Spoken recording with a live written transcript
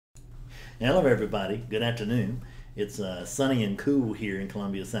Hello, everybody. Good afternoon. It's sunny and cool here in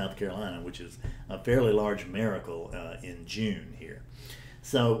Columbia, South Carolina, which is a fairly large miracle in June here.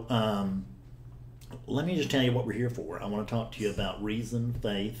 So, let me just tell you what we're here for. I want to talk to you about reason,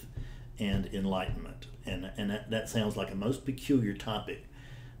 faith, and enlightenment. And that sounds like a most peculiar topic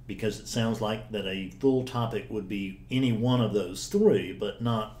because it sounds like that a full topic would be any one of those three, but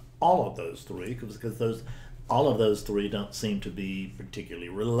not all of those three, because all of those three don't seem to be particularly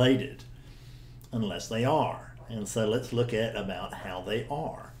related unless they are. And so let's look at about how they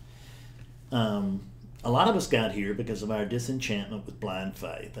are. A lot of us got here because of our disenchantment with blind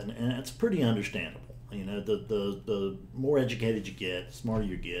faith, and it's pretty understandable. You know, the more educated you get, the smarter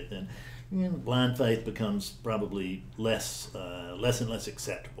you get, then blind faith becomes probably less and less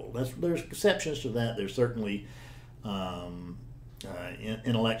acceptable. There's exceptions to that. There's certainly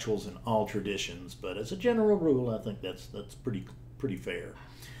intellectuals in all traditions, but as a general rule, I think that's pretty fair.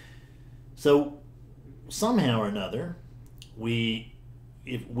 So somehow or another, we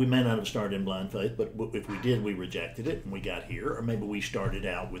may not have started in blind faith, but if we did, we rejected it and we got here. Or maybe we started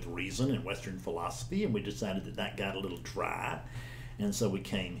out with reason and Western philosophy and we decided that got a little dry, and so we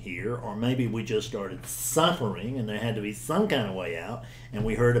came here. Or maybe we just started suffering and there had to be some kind of way out, and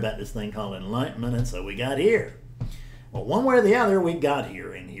we heard about this thing called enlightenment, and so we got here. Well, one way or the other, we got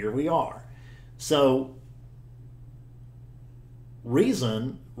here, and here we are. So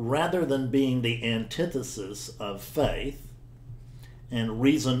reason, rather than being the antithesis of faith, and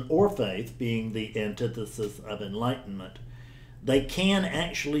reason or faith being the antithesis of enlightenment, they can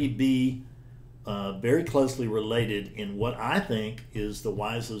actually be very closely related in what I think is the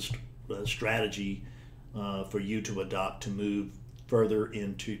wisest strategy for you to adopt to move further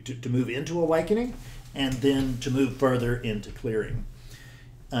to move into awakening, and then to move further into clearing.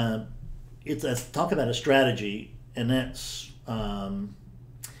 Talk about a strategy, and that's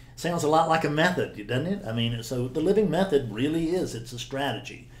sounds a lot like a method, doesn't it? I mean, so the living method really is, it's a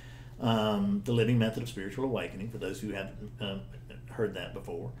strategy. The living method of spiritual awakening, for those who haven't heard that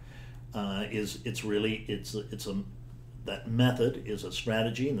before, that method is a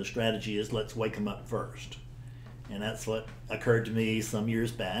strategy, and the strategy is let's wake them up first. And that's what occurred to me some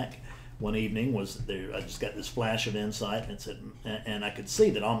years back. One evening I just got this flash of insight, and it said, and I could see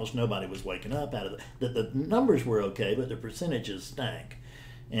that almost nobody was waking up out of that. The numbers were okay, but the percentages stank.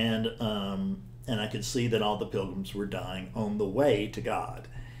 And I could see that all the pilgrims were dying on the way to God.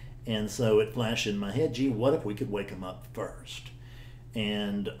 And so it flashed in my head, gee, what if we could wake them up first?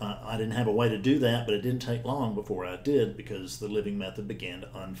 And I didn't have a way to do that, but it didn't take long before I did, because the living method began to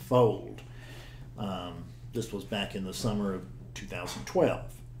unfold. This was back in the summer of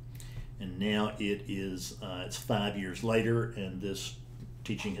 2012. And now it's 5 years later, and this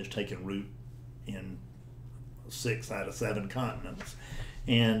teaching has taken root in 6 out of 7 continents,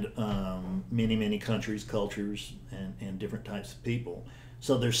 and many countries, cultures, and different types of people.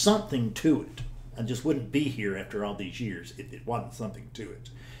 So there's something to it. I just wouldn't be here after all these years if it wasn't something to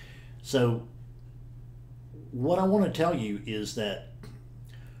it. So what I want to tell you is that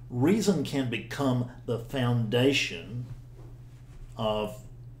reason can become the foundation of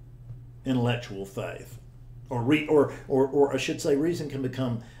intellectual faith, or I should say, reason can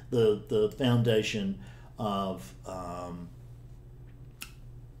become the foundation of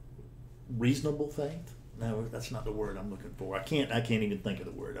reasonable faith. No, that's not the word I'm looking for. I can't even think of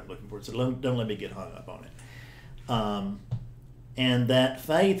the word I'm looking for. So don't let me get hung up on it. And that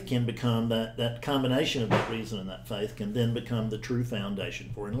faith can become, that combination of that reason and that faith can then become the true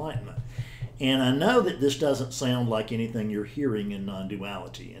foundation for enlightenment. And I know that this doesn't sound like anything you're hearing in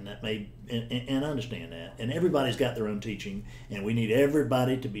non-duality, and and I understand that. And everybody's got their own teaching, and we need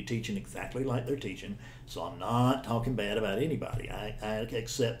everybody to be teaching exactly like they're teaching. So I'm not talking bad about anybody. I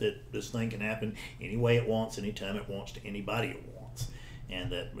accept that this thing can happen any way it wants, anytime it wants, to anybody it wants,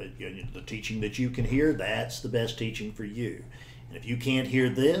 and that the teaching that you can hear, that's the best teaching for you. And if you can't hear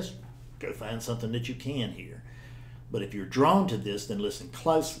this, go find something that you can hear. But if you're drawn to this, then listen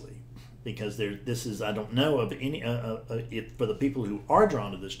closely. Because I don't know of any, if for the people who are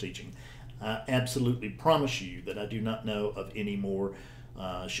drawn to this teaching, I absolutely promise you that I do not know of any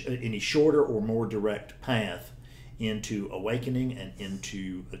any shorter or more direct path into awakening and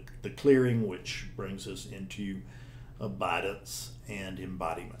into the clearing, which brings us into abidance and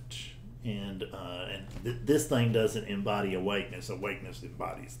embodiment. And this thing doesn't embody awakeness. Awakeness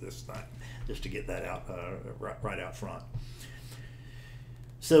embodies this thing. Just to get that out right out front.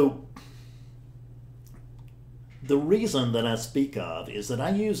 So the reason that I speak of is that I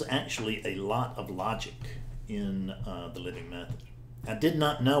use actually a lot of logic in the living method. I did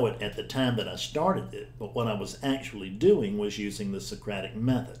not know it at the time that I started it, but what I was actually doing was using the Socratic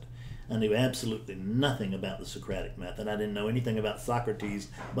method. I knew absolutely nothing about the Socratic method. I didn't know anything about Socrates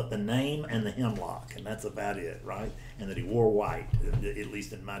but the name and the hemlock, and that's about it, right? And that he wore white, at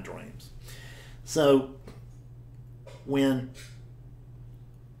least in my dreams. So when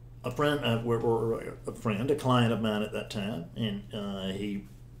a friend, a client of mine at that time, and he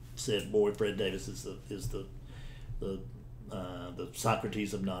said, "Boy, Fred Davis is the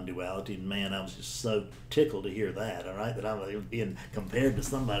Socrates of non-duality," and man, I was just so tickled to hear that. All right, that I was being compared to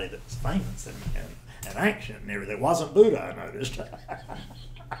somebody that was famous and ancient and everything. It wasn't Buddha, I noticed,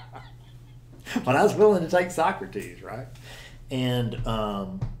 but I was willing to take Socrates, right? And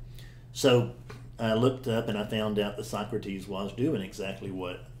so I looked up and I found out that Socrates was doing exactly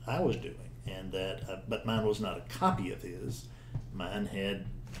what I was doing, and that, but mine was not a copy of his. Mine had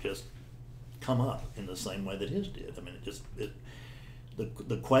just come up in the same way that his did. I mean,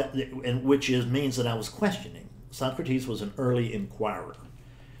 and which means that I was questioning. Socrates was an early inquirer.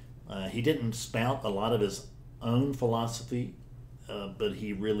 He didn't spout a lot of his own philosophy, but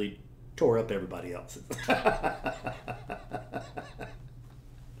he really tore up everybody else's.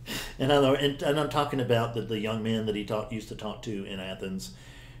 And I'm talking about the young men that he used to talk to in Athens,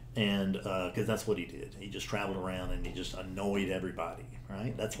 and because that's what he did. He just traveled around and he just annoyed everybody,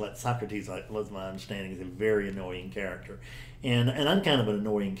 right? That's what Socrates, was my understanding, is a very annoying character. And I'm kind of an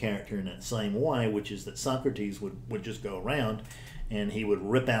annoying character in that same way, which is that Socrates would just go around and he would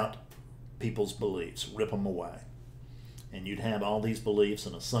rip out people's beliefs, rip them away. And you'd have all these beliefs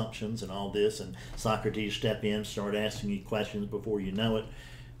and assumptions and all this, and Socrates step in, start asking you questions before you know it.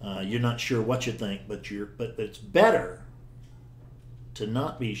 You're not sure what you think, but it's better to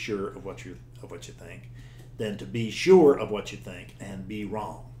not be sure of what you think than to be sure of what you think and be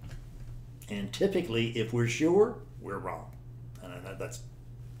wrong. And typically, if we're sure, we're wrong. And I know that's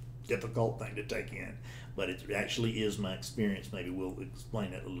a difficult thing to take in, but it actually is my experience. Maybe we'll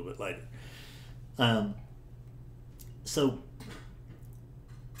explain it a little bit later. So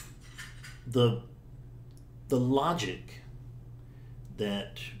the logic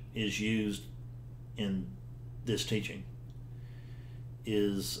that is used in this teaching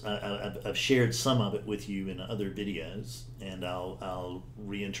is, I've shared some of it with you in other videos, and I'll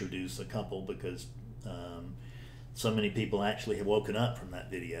reintroduce a couple because so many people actually have woken up from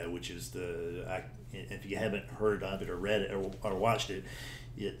that video, which is if you haven't heard of it or read it or watched it,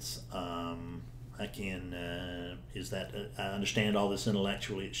 it's I understand all this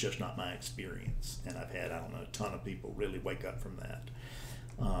intellectually, it's just not my experience. And I've had, I don't know, a ton of people really wake up from that.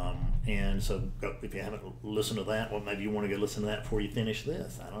 And so if you haven't listened to that, well, maybe you want to go listen to that before you finish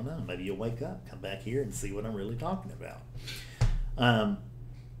this. I don't know. Maybe you'll wake up, come back here and see what I'm really talking about.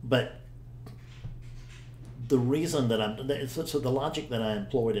 But the reason that so the logic that I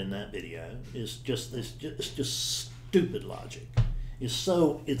employed in that video is just stupid logic. It's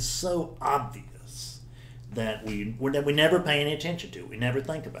so obvious that we never pay any attention to it. We never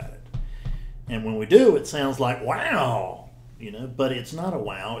think about it. And when we do, it sounds like, wow, but it's not a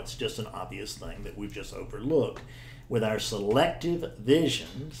wow. It's just an obvious thing that we've just overlooked with our selective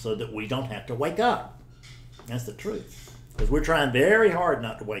vision so that we don't have to wake up. That's the truth. Because we're trying very hard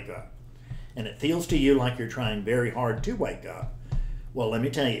not to wake up. And it feels to you like you're trying very hard to wake up. Well, let me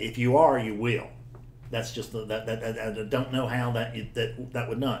tell you, if you are, you will. That's just I don't know how that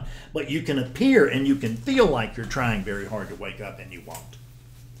would not. But you can appear and you can feel like you're trying very hard to wake up, and you won't.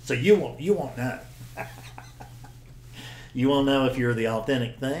 So you won't know. You won't know if you're the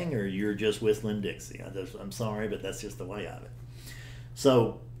authentic thing or you're just whistling Dixie. I'm sorry, but that's just the way of it.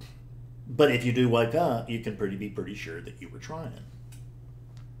 So, but if you do wake up, you can be pretty sure that you were trying.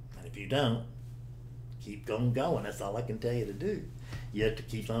 And if you don't, keep on going. That's all I can tell you to do. You have to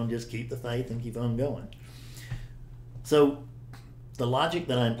keep the faith and keep on going. So the logic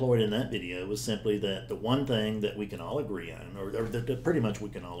that I employed in that video was simply that the one thing that we can all agree on, or that pretty much we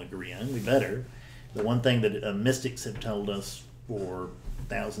can all agree on, the one thing that mystics have told us for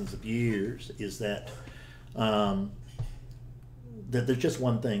thousands of years is that that there's just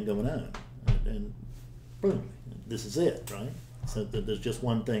one thing going on. And boom, this is it, right? So that there's just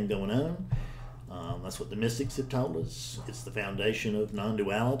one thing going on. That's what the mystics have told us. It's the foundation of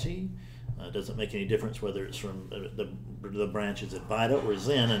non-duality. It doesn't make any difference whether it's from the branches of Advaita or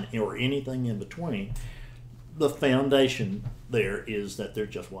Zen or anything in between. The foundation there is that there's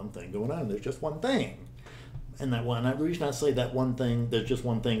just one thing going on. There's just one thing. And the reason I say that one thing, there's just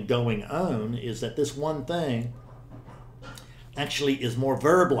one thing going on, is that this one thing actually is more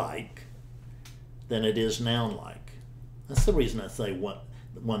verb-like than it is noun-like. That's the reason I say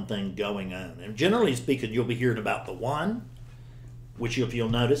one thing going on. And generally speaking, you'll be hearing about the one, which if you'll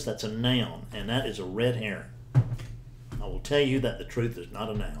notice, that's a noun, and that is a red herring. I will tell you that the truth is not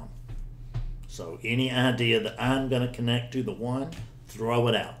a noun. So any idea that I'm going to connect to the one, throw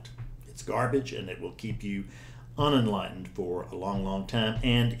it out. It's garbage, and it will keep you unenlightened for a long, long time.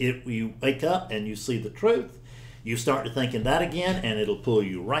 And if you wake up and you see the truth, you start to thinking that again, and it'll pull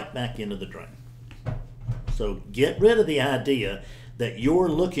you right back into the dream. So get rid of the idea that you're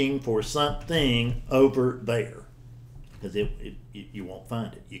looking for something over there, because you won't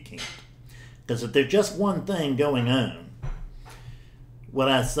find it. You can't. Because if there's just one thing going on, what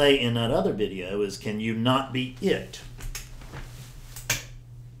I say in that other video is, can you not be it?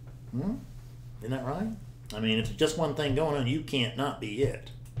 Isn't that right? I mean, if there's just one thing going on, you can't not be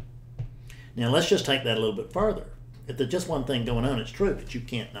it. Now, let's just take that a little bit further. If there's just one thing going on, it's true that you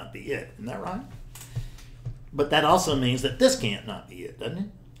can't not be it. Isn't that right? But that also means that this can't not be it, doesn't it?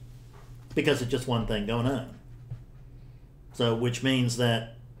 Because it's just one thing going on. So, which means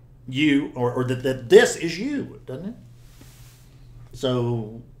that you, or that this is you, doesn't it?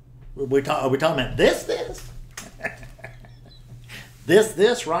 So, are we talking about this?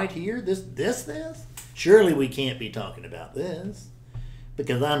 This right here? This? Surely we can't be talking about this,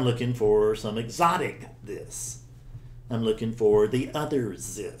 because I'm looking for some exotic this. I'm looking for the other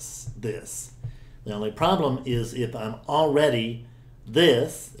this. The only problem is if I'm already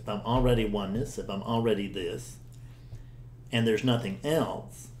this, if I'm already oneness, if I'm already this, and there's nothing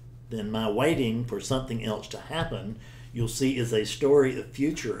else, then my waiting for something else to happen, you'll see, is a story of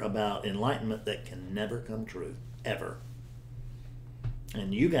future about enlightenment that can never come true, ever.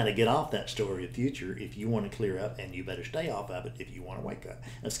 And you got to get off that story of future if you want to clear up, and you better stay off of it if you want to wake up.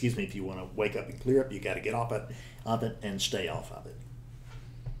 Excuse me, if you want to wake up and clear up, you got to get off of it and stay off of it.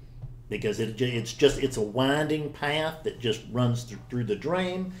 Because it's a winding path that just runs through the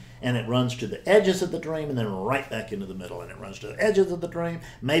dream, and it runs to the edges of the dream, and then right back into the middle, and it runs to the edges of the dream,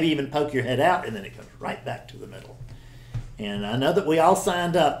 maybe even poke your head out, and then it comes right back to the middle. And I know that we all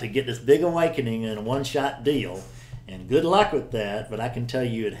signed up to get this big awakening in a one-shot deal, and good luck with that, but I can tell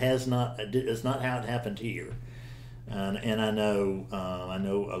you it's not how it happened here. And I know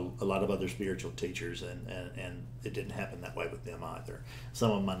a lot of other spiritual teachers, and it didn't happen that way with them either.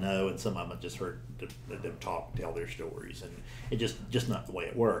 Some of them I know, and some of them I just heard them tell their stories, and it just not the way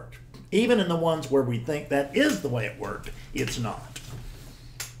it worked. Even in the ones where we think that is the way it worked, it's not.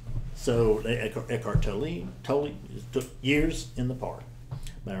 So Eckhart Tolle took years in the park.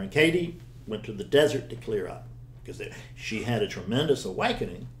 Byron Katie went to the desert to clear up, because she had a tremendous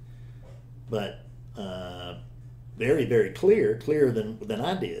awakening, but very, very clearer than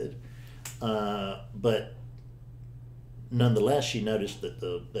I did. But nonetheless, she noticed that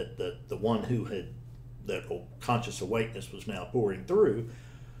the one who had that conscious awakeness was now pouring through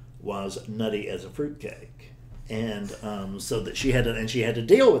was nutty as a fruitcake, and so that she had to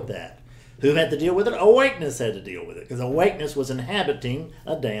deal with that. Who had to deal with it? Awakeness had to deal with it, because awakeness was inhabiting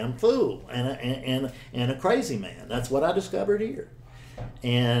a damn fool and a crazy man. That's what I discovered here.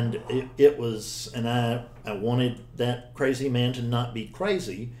 And it was, and I wanted that crazy man to not be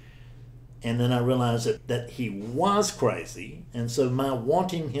crazy. And then I realized that he was crazy. And so my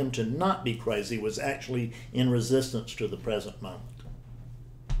wanting him to not be crazy was actually in resistance to the present moment.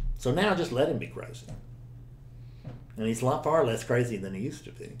 So now I just let him be crazy. And he's a lot far less crazy than he used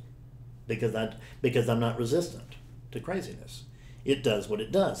to be, because I'm not resistant to craziness. It does what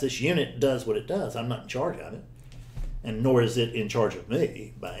it does. This unit does what it does. I'm not in charge of it. And nor is it in charge of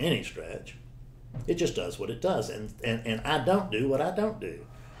me by any stretch. It just does what it does. And I don't do what I don't do,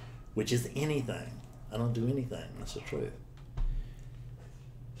 which is anything. I don't do anything. That's the truth.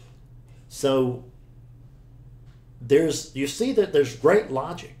 So you see that there's great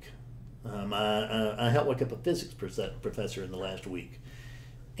logic. I helped wake up a physics professor in the last week,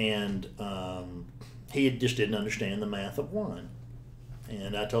 and he just didn't understand the math of one.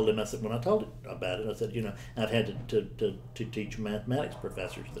 And I told him, I said, when I told him about it, I said, I've had to teach mathematics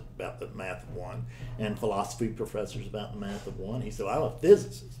professors about the math of one, and philosophy professors about the math of one. He said, well, I'm a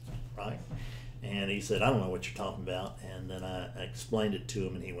physicist, right? And he said, I don't know what you're talking about. And then I explained it to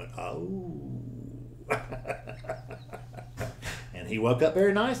him, and he went, oh. And he woke up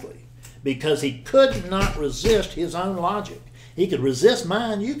very nicely, because he could not resist his own logic. He could resist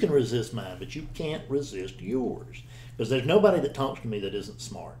mine, you can resist mine, but you can't resist yours. Because there's nobody that talks to me that isn't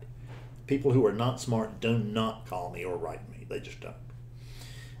smart. People who are not smart do not call me or write me. They just don't.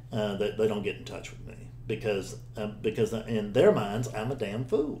 They don't get in touch with me, because in their minds I'm a damn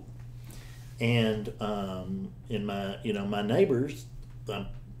fool. And in my neighbors,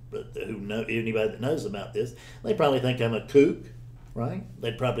 who know anybody that knows about this, they probably think I'm a kook, right?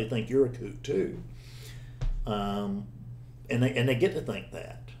 They'd probably think you're a kook too. And they get to think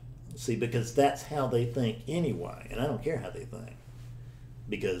that. See, because that's how they think anyway, and I don't care how they think,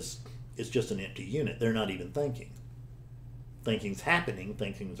 because It's just an empty unit. They're not even thinking. Thinking's happening,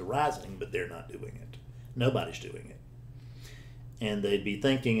 thinking's arising, but they're not doing it. Nobody's doing it. And they'd be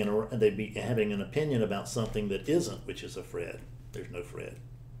thinking and they'd be having an opinion about something that isn't, which is a Fred. There's no Fred.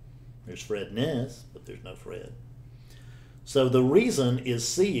 There's Fredness, but there's no Fred. So the reason is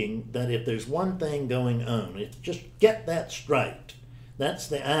seeing that if there's one thing going on, just get that straight. That's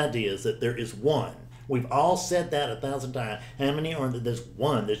the idea, is that there is one. We've all said that 1,000 times. How many are there? There's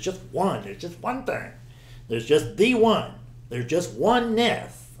one. There's just one. There's just one thing. There's just the one. There's just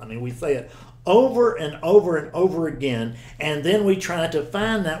oneness. I mean, we say it over and over and over again, and then we try to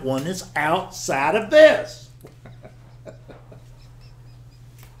find that oneness outside of this.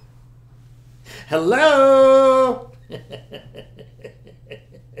 Hello?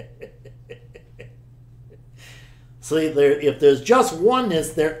 See, if there's just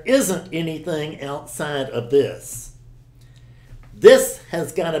oneness, there isn't anything outside of this. This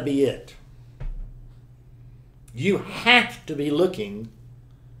has got to be it. You have to be looking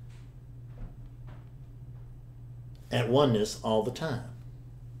at oneness all the time,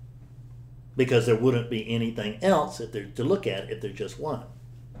 because there wouldn't be anything else to look at if there's just one.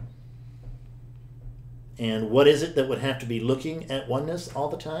 And what is it that would have to be looking at oneness all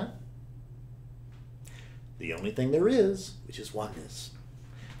the time? The only thing there is, which is oneness.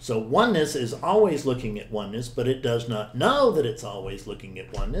 So oneness is always looking at oneness, but it does not know that it's always looking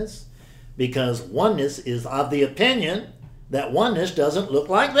at oneness, because oneness is of the opinion that oneness doesn't look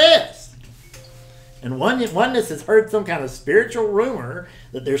like this. And oneness has heard some kind of spiritual rumor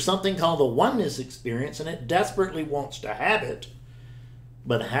that there's something called the oneness experience, and it desperately wants to have it.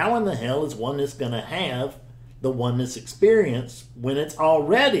 But how in the hell is oneness going to have the oneness experience when it's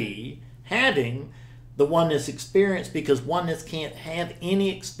already having the oneness experience? Because oneness can't have any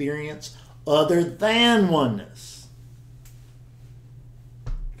experience other than oneness,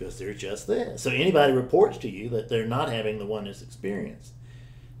 because they're just this. So anybody reports to you that they're not having the oneness experience,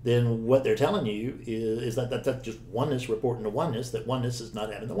 then what they're telling you is that that's just oneness reporting to oneness, that oneness is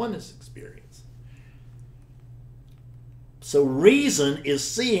not having the oneness experience. So reason is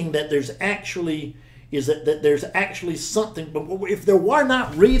seeing that there's actually that there's actually something. But if there were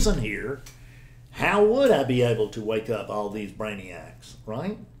not reason here, how would I be able to wake up all these brainiacs,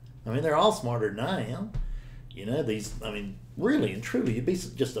 right? I mean, they're all smarter than I am. You know, really and truly, you'd be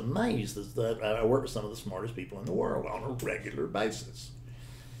just amazed that I work with some of the smartest people in the world on a regular basis.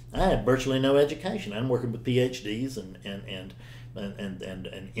 I have virtually no education. I'm working with PhDs and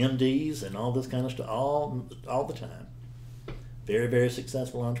MDs and all this kind of stuff all the time. Very, very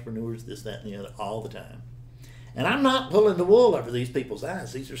successful entrepreneurs, this, that, and the other, all the time. And I'm not pulling the wool over these people's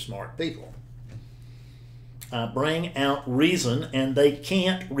eyes. These are smart people. I bring out reason, and they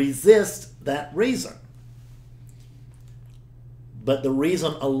can't resist that reason. But the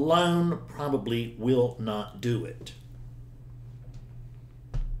reason alone probably will not do it,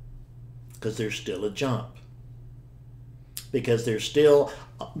 because there's still a jump. Because there's still,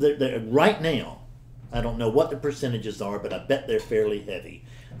 right now, I don't know what the percentages are, but I bet they're fairly heavy.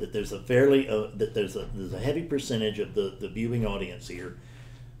 That there's a heavy percentage of the viewing audience here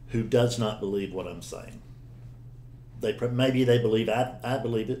who does not believe what I'm saying. Maybe they believe I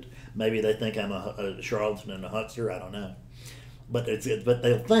believe it. Maybe they think I'm a charlatan and a huckster. I don't know. But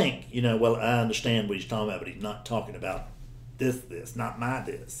they'll think, well, I understand what he's talking about, but he's not talking about this, not my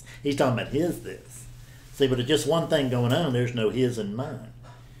this. He's talking about his this. See, but it's just one thing going on. There's no his and mine.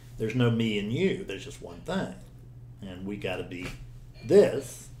 There's no me and you. There's just one thing. And we got to be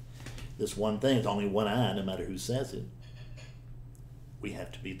this one thing. It's only one I, no matter who says it. We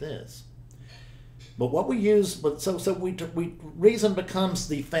have to be this. But what we use, reason becomes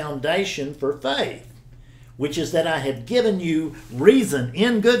the foundation for faith, which is that I have given you reason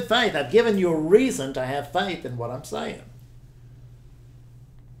in good faith. I've given you a reason to have faith in what I'm saying.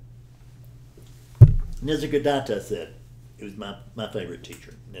 Nisargadatta said, he was my favorite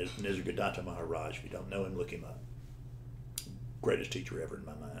teacher, Nisargadatta Maharaj. If you don't know him, look him up. Greatest teacher ever in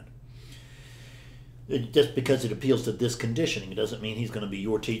my mind. Just because it appeals to this conditioning, it doesn't mean he's going to be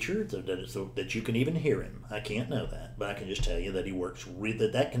your teacher, so that you can even hear him. I can't know that, but I can just tell you that he works with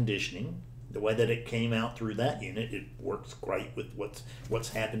that conditioning, the way that it came out through that unit. It works great with what's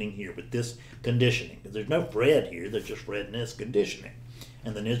happening here with this conditioning. Because there's no Fred here, there's just Fredness conditioning.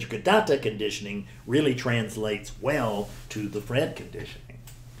 And the Nisargadatta conditioning really translates well to the Fred conditioning.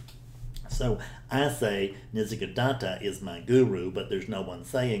 So I say Nisargadatta is my guru, but there's no one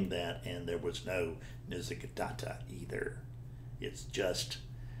saying that, and there was no Nisargadatta either. It's just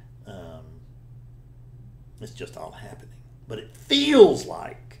all happening. But it feels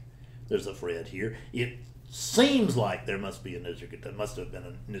like there's a Fred here. It seems like there must be a Nisargadatta, must have been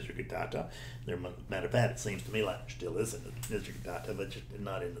a Nisargadatta. Matter of fact, it seems to me like there still is a Nisargadatta, but just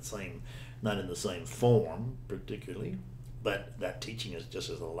not in the same form particularly. But that teaching is just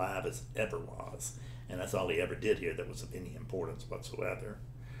as alive as ever was, and that's all he ever did here that was of any importance whatsoever,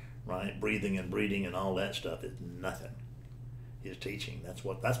 right? Breathing and breeding and all that stuff is nothing. His teaching, that's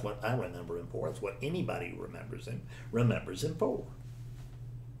what I remember him for. That's what anybody who remembers him for.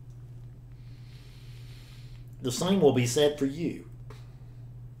 The same will be said for you.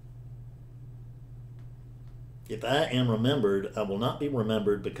 If I am remembered, I will not be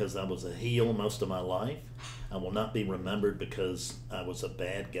remembered because I was a heel most of my life. I will not be remembered because I was a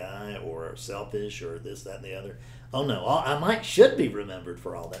bad guy or selfish or this, that, and the other. Oh no, I should be remembered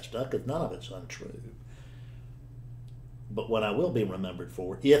for all that stuff because none of it's untrue. But what I will be remembered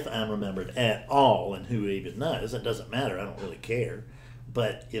for, if I'm remembered at all, and who even knows, it doesn't matter, I don't really care.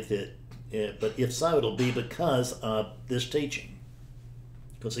 But if so, it'll be because of this teaching.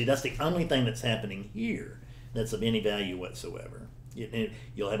 Because see, that's the only thing that's happening here that's of any value whatsoever.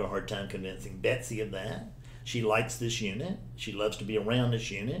 You'll have a hard time convincing Betsy of that. She likes this unit. She loves to be around this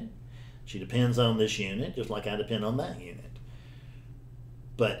unit. She depends on this unit, just like I depend on that unit.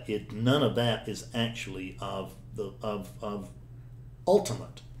 But none of that is actually of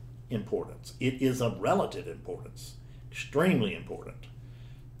ultimate importance. It is of relative importance, extremely important.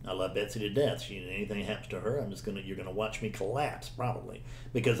 I love Betsy to death. Anything happens to her, you're gonna watch me collapse probably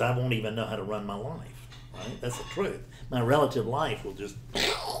because I won't even know how to run my life. Right? That's the truth. My relative life will just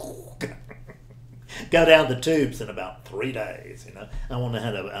go down the tubes in about 3 days. I won't know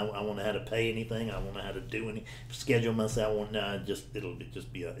how to. I won't know how to pay anything. I won't know how to do any schedule myself. I won't know.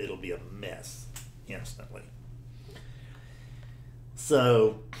 It'll be a mess instantly.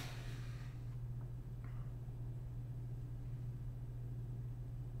 So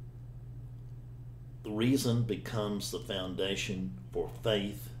the reason becomes the foundation for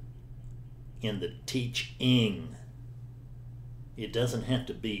faith in the teaching. It doesn't have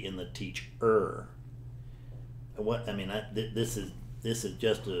to be in the teacher. This is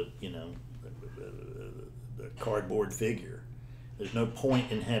just a cardboard figure. There's no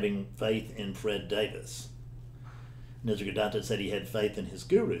point in having faith in Fred Davis. Nisargadatta said he had faith in his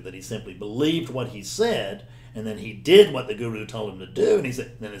guru, that he simply believed what he said, and then he did what the guru told him to do, and he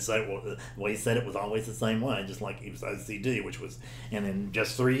said, then it's like, well, the way he said it was always the same way, just like he was OCD, and in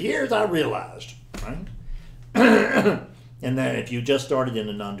just 3 years I realized, right? And then if you just started in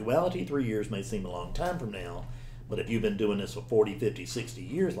a non-duality, 3 years may seem a long time from now, but if you've been doing this for 40, 50, 60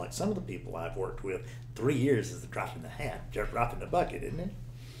 years, like some of the people I've worked with, 3 years is a drop in the hat, just drop in the bucket, isn't it?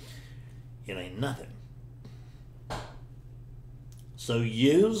 It ain't nothing. So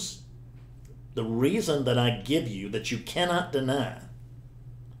use the reason that I give you that you cannot deny.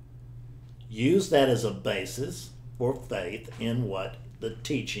 Use that as a basis for faith in what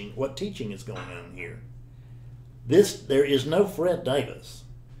teaching is going on here. There is no Fred Davis.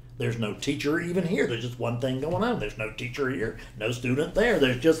 There's no teacher even here. There's just one thing going on. There's no teacher here, no student there.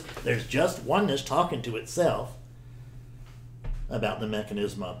 There's just oneness talking to itself about the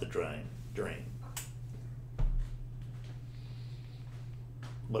mechanism of the dream.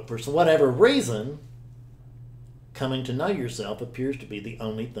 But for whatever reason, coming to know yourself appears to be the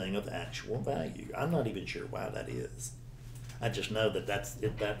only thing of actual value. I'm not even sure why that is. I just know that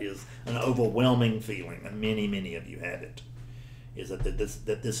that is an overwhelming feeling, and many of you have it. Is that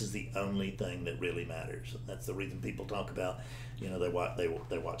this is the only thing that really matters. And that's the reason people talk about, they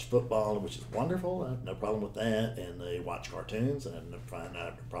watch football, which is wonderful. I have no problem with that. And they watch cartoons, and I have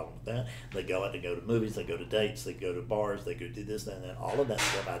no problem with that. They go out to go to movies, they go to dates, they go to bars, they go do this, that, and that. All of that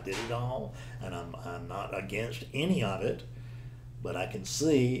stuff, I did it all, and I'm not against any of it, but I can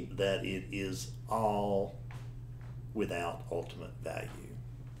see that it is all without ultimate value.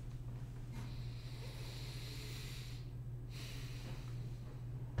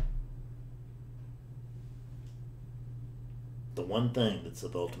 The one thing that's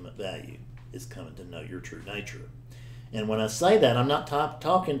of ultimate value is coming to know your true nature. And when I say that, I'm not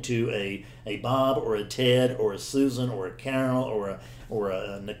talking to a Bob or a Ted or a Susan or a Carol or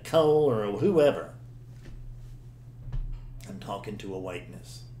a Nicole or a whoever. I'm talking to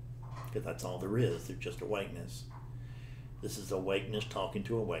awakeness, because that's all there is. There's just awakeness. This is awakeness talking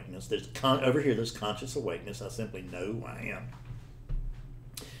to awakeness. Over here, there's conscious awakeness. I simply know who I am.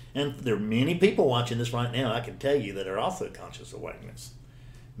 And there are many people watching this right now, I can tell you, that are also conscious awakeness.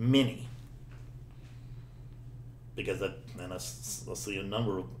 Many. Because I see a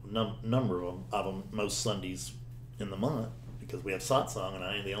number of them most Sundays in the month, because we have satsang, and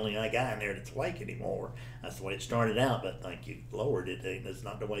I ain't the only guy in there that's awake anymore. That's the way it started out, but thank you, Lord, it's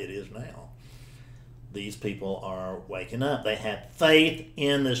not the way it is now. these people are waking up. They have faith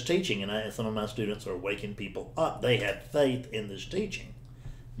in this teaching, and some of my students are waking people up. They have faith in this teaching,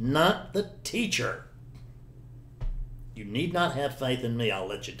 not the teacher. You need not have faith in me. I'll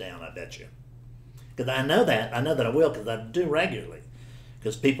let you down, I bet you. Because I know that. I know that I will, because I do regularly.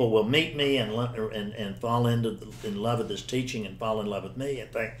 Because people will meet me and fall in love with this teaching and fall in love with me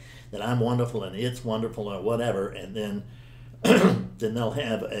and think that I'm wonderful and it's wonderful or whatever, and then then they'll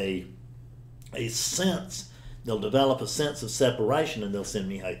have a sense, they'll develop a sense of separation, and they'll send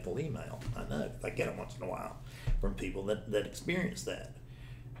me hateful email. I know, I get them once in a while from people that experience that.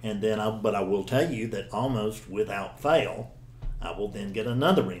 And then but I will tell you that almost without fail, I will then get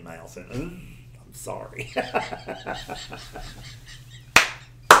another email saying, I'm sorry.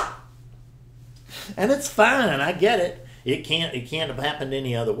 And it's fine, I get it. It can't have happened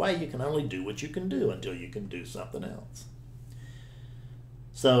any other way. You can only do what you can do until you can do something else.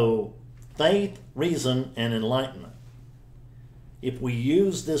 So, faith, reason, and enlightenment. If we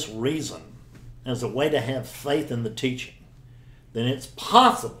use this reason as a way to have faith in the teaching, then it's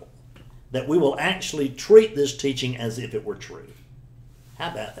possible that we will actually treat this teaching as if it were true.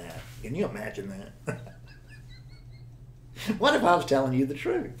 How about that? Can you imagine that? What if I was telling you the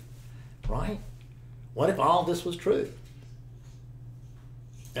truth? Right? What if all this was true?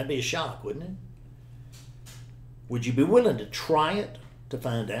 That'd be a shock, wouldn't it? Would you be willing to try it to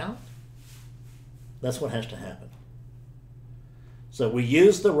find out? That's what has to happen. So we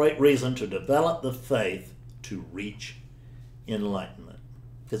use the right reason to develop the faith to reach enlightenment.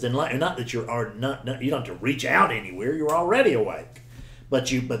 Because not that you don't have to reach out anywhere. You're already awake. But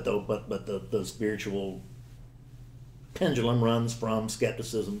the spiritual pendulum runs from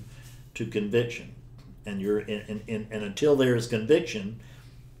skepticism to conviction, and until there is conviction,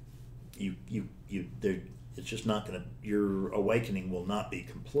 it's just not going to. Your awakening will not be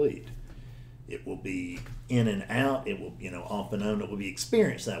complete. It will be in and out. It will, off and on. It will be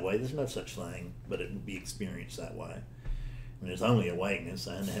experienced that way. There's no such thing, but it will be experienced that way. I mean, it's only awakeness.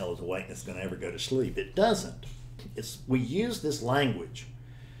 How in the hell is awakeness going to ever go to sleep? It doesn't. We use this language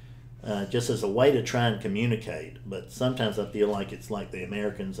just as a way to try and communicate, but sometimes I feel like it's like the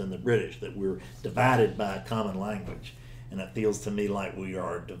Americans and the British, that we're divided by a common language, and it feels to me like we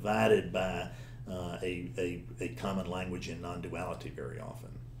are divided by a common language in non-duality very often.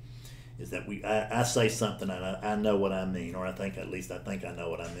 Is that I say something and I know what I mean, or I think I know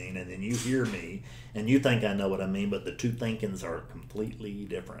what I mean, and then you hear me and you think I know what I mean, but the two thinkings are completely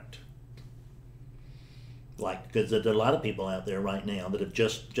different. Because there's a lot of people out there right now that have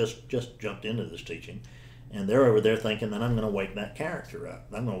just jumped into this teaching, and they're over there thinking that I'm going to wake that character up.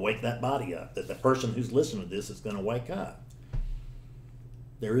 I'm going to wake that body up. That the person who's listening to this is going to wake up.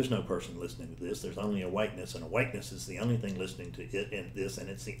 There is no person listening to this. There's only awakeness, and awakeness is the only thing listening to it and this, and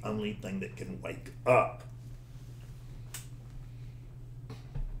it's the only thing that can wake up.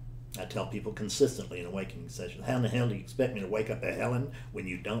 I tell people consistently in awakening sessions, how in the hell do you expect me to wake up a Helen when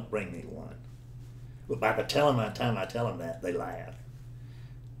you don't bring me one? But by the time I tell them that, they laugh,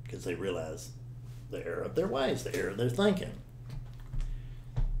 because they realize the error of their ways, the error of their thinking.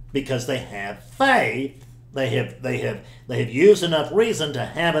 Because they have faith, they have used enough reason to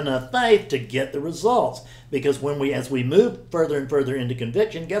have enough faith to get the results. Because as we move further and further into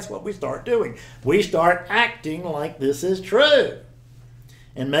conviction, guess what we start doing? We start acting like this is true.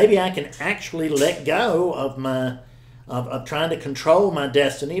 And maybe I can actually let go of trying to control my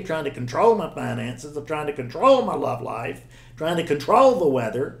destiny, of trying to control my finances, of trying to control my love life, trying to control the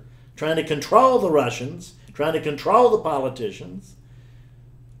weather, trying to control the Russians, trying to control the politicians.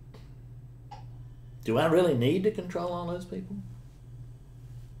 Do I really need to control all those people?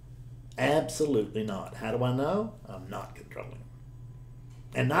 Absolutely not. How do I know? I'm not controlling them.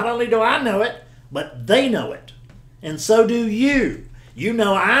 And not only do I know it, but they know it. And so do you. You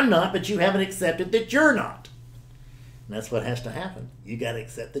know I'm not, but you haven't accepted that you're not. And that's what has to happen. You got to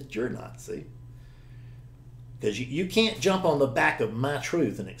accept that you're not, see? Because you can't jump on the back of my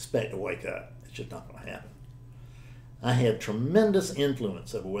truth and expect to wake up. It's just not going to happen. I have tremendous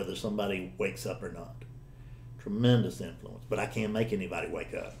influence over whether somebody wakes up or not. Tremendous influence. But I can't make anybody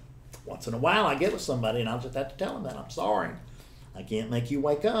wake up. Once in a while I get with somebody and I'll just have to tell them that. I'm sorry. I can't make you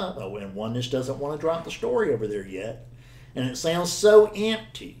wake up. Oh, and oneness doesn't want to drop the story over there yet. And it sounds so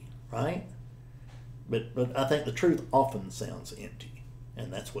empty, right? But I think the truth often sounds empty.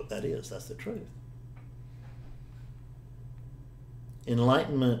 And that's what that is. That's the truth.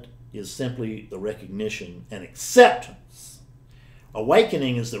 Enlightenment is simply the recognition and acceptance.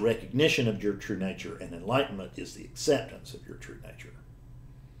 Awakening is the recognition of your true nature, and enlightenment is the acceptance of your true nature.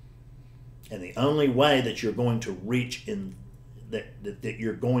 And the only way that you're going to reach that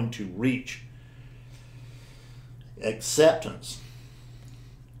you're going to reach Acceptance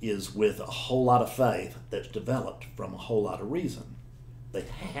is with a whole lot of faith that's developed from a whole lot of reason. They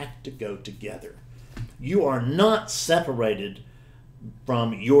have to go together. You are not separated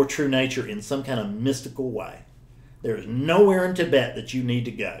from your true nature in some kind of mystical way. There is nowhere in Tibet that you need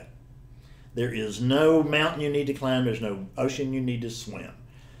to go. There is no mountain you need to climb. There's no ocean you need to swim.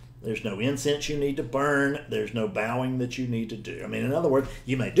 There's no incense you need to burn. There's no bowing that you need to do. I mean, in other words,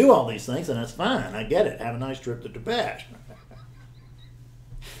 you may do all these things, and that's fine. I get it. Have a nice trip to Tibet.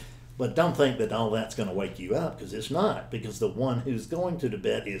 But don't think that all that's going to wake you up, because it's not. Because the one who's going to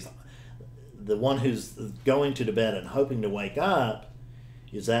Tibet is the one who's going to Tibet and hoping to wake up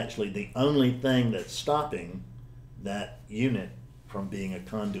is actually the only thing that's stopping that unit from being a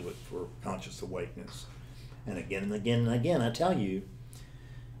conduit for conscious awakeness. And again and again and again, I tell you,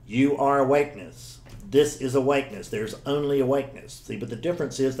 you are awakeness. This is awakeness. There's only awakeness. See, but the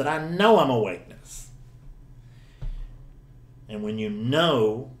difference is that I know I'm awakeness. And when you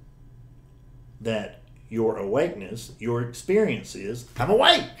know that your awakeness, your experience is, I'm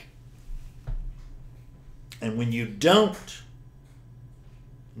awake. And when you don't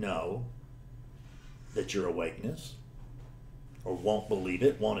know that you're awakeness, or won't believe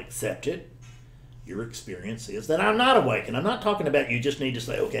it, won't accept it, your experience is that I'm not awake. And I'm not talking about you just need to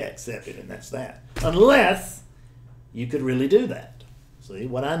say, okay, accept it, and that's that. Unless you could really do that. See,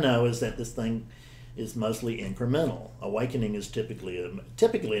 what I know is that this thing is mostly incremental. Awakening is typically an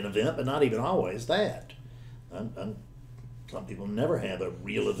event, but not even always that. Some people never have a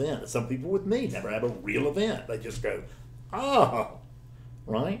real event. Some people with me never have a real event. They just go, oh,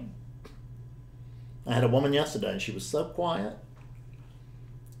 right? I had a woman yesterday, and she was so quiet,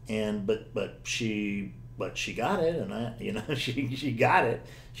 and but she got it, and she got it.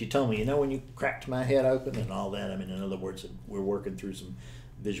 She told me, when you cracked my head open and all that. I mean, in other words, we're working through some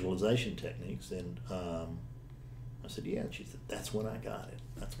visualization techniques, and I said, yeah. And she said, that's when I got it.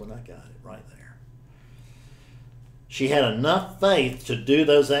 That's when I got it, right there. She had enough faith to do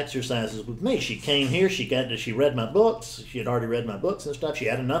those exercises with me. She came here, she read my books, she had already read my books and stuff. She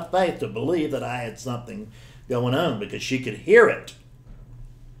had enough faith to believe that I had something going on because she could hear it.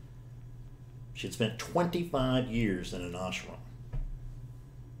 She had spent 25 years in an ashram.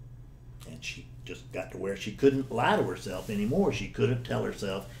 And she just got to where she couldn't lie to herself anymore. She couldn't tell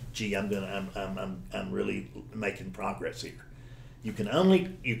herself, gee, I'm really making progress here. You can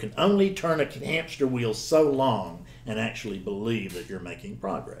only turn a hamster wheel so long and actually believe that you're making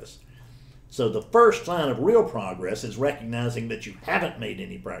progress. So the first sign of real progress is recognizing that you haven't made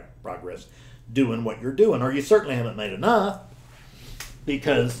any progress doing what you're doing, or you certainly haven't made enough,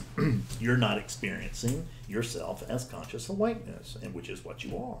 because you're not experiencing yourself as conscious awakeness, and which is what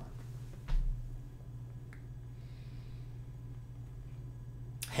you are.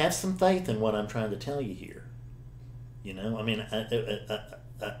 Have some faith in what I'm trying to tell you here. I mean,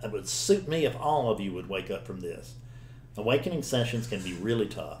 it would suit me if all of you would wake up from this. Awakening sessions can be really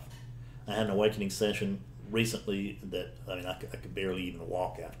tough. I had an awakening session recently that, I could barely even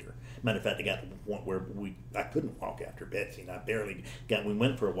walk after. Matter of fact, it got to the point where I couldn't walk after Betsy, and we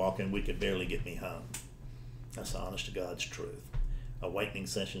went for a walk and we could barely get me home. That's the honest to God's truth. Awakening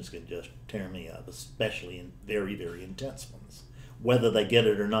sessions can just tear me up, especially in very, very intense ones. Whether they get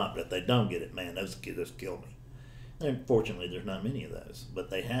it or not, but if they don't get it, man, those just kill me. And fortunately, there's not many of those, but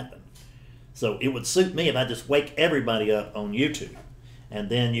they happen. So it would suit me if I just wake everybody up on YouTube, and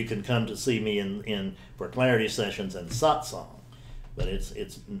then you can come to see me in for clarity sessions and satsang. But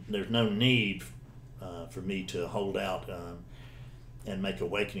there's no need for me to hold out and make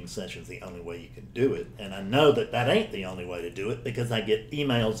awakening sessions the only way you can do it. And I know that ain't the only way to do it, because I get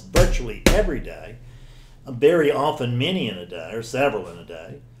emails virtually every day, very often many in a day or several in a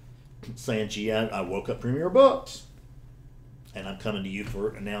day, saying, gee, I woke up from your books, and I'm coming to you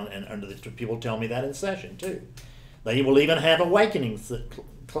for it now. And under the people tell me that in session too. They will even have awakening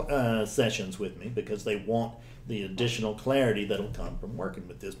sessions with me because they want the additional clarity that'll come from working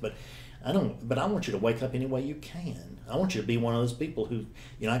with this. But I want you to wake up any way you can. I want you to be one of those people who,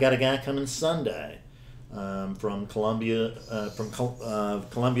 I got a guy coming Sunday from Columbia,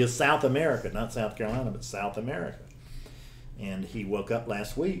 Columbia, South America, not South Carolina, but South America. And he woke up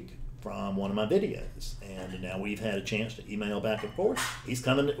last week from one of my videos, and now we've had a chance to email back and forth. He's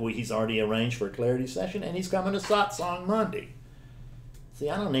already arranged for a clarity session, and he's coming to satsang Monday. See,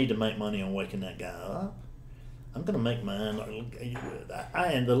 I don't need to make money on waking that guy up. I'm going to make mine.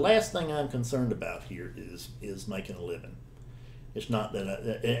 And the last thing I'm concerned about here is making a living. It's not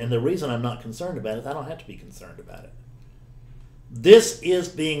that, and the reason I'm not concerned about it, I don't have to be concerned about it. This is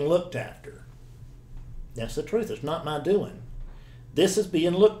being looked after. That's the truth. It's not my doing. This is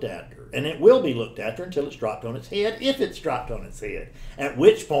being looked after, and it will be looked after until it's dropped on its head, if it's dropped on its head. At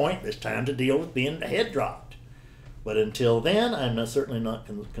which point, it's time to deal with being the head dropped. But until then, I'm certainly not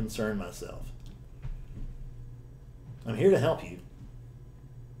concerned myself. I'm here to help you.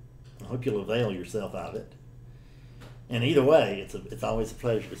 I hope you'll avail yourself of it. And either way, it's always a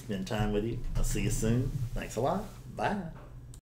pleasure to spend time with you. I'll see you soon. Thanks a lot. Bye.